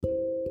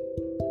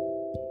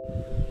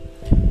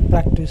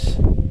Practice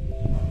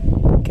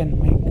can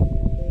make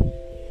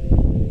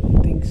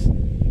things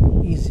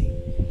easy.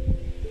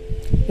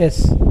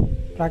 Yes,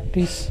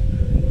 practice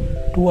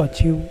to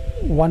achieve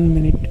 1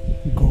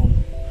 minute goal.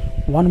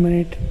 1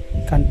 minute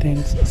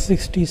contains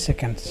 60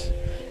 seconds.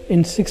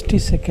 In 60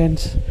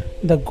 seconds,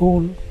 the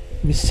goal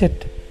we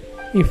set,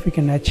 if we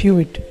can achieve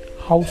it,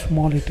 how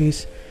small it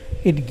is,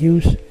 it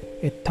gives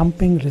a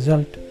thumping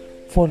result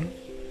for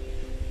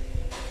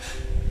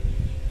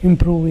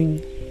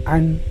improving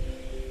and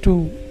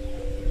to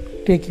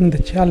taking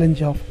the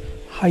challenge of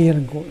higher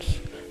goals.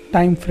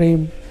 Time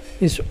frame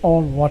is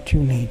all what you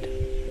need.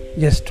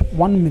 Just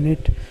 1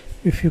 minute,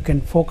 if you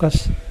can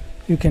focus,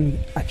 you can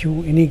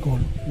achieve any goal.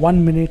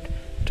 1 minute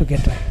to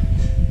get up,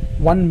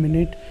 1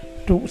 minute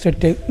to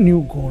set a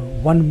new goal,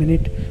 1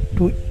 minute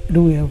to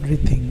do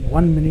everything.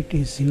 1 minute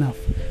is enough.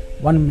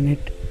 1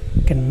 minute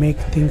can make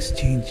things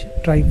change.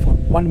 Try for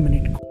 1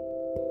 minute goal.